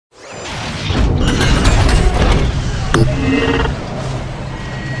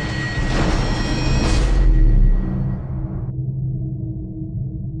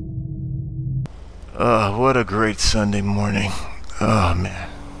What a great Sunday morning. Oh, man.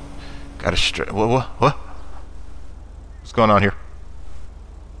 Got to What? What's going on here?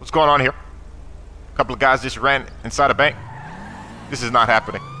 What's going on here? A couple of guys just ran inside a bank. This is not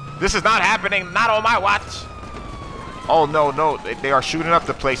happening. This is not happening. Not on my watch. Oh, no. They are shooting up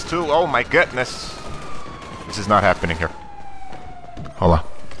the place, too. Oh, my goodness. This is not happening here. Hold on.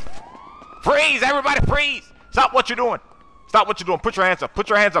 Freeze! Everybody freeze! Stop what you're doing. Stop what you're doing. Put your hands up. Put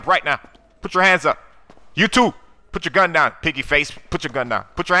your hands up right now. Put your hands up. You too. Put your gun down, piggy face. Put your gun down.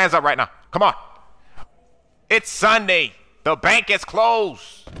 Put your hands up right now. Come on. It's Sunday. The bank is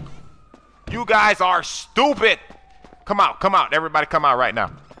closed. You guys are stupid. Come out. Come out. Everybody come out right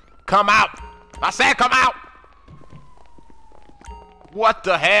now. Come out. I said come out. What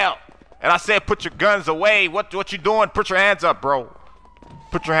the hell? And I said put your guns away. What you doing? Put your hands up, bro.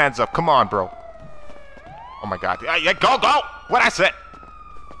 Put your hands up. Come on, bro. Oh my God. Yeah, go. What I said.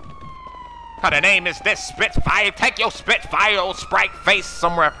 How the name is this? Spitfire. Take your Spitfire, old Sprite face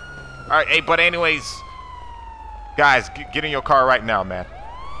somewhere. All right, hey, but anyways, guys, get in your car right now, man.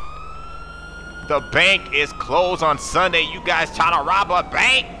 The bank is closed on Sunday. You guys trying to rob a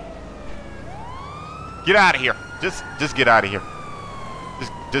bank? Get out of here. Just get out of here.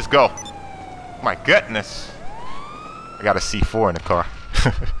 Just go. My goodness. I got a C4 in the car.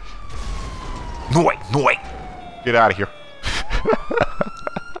 No, wait. Get out of here.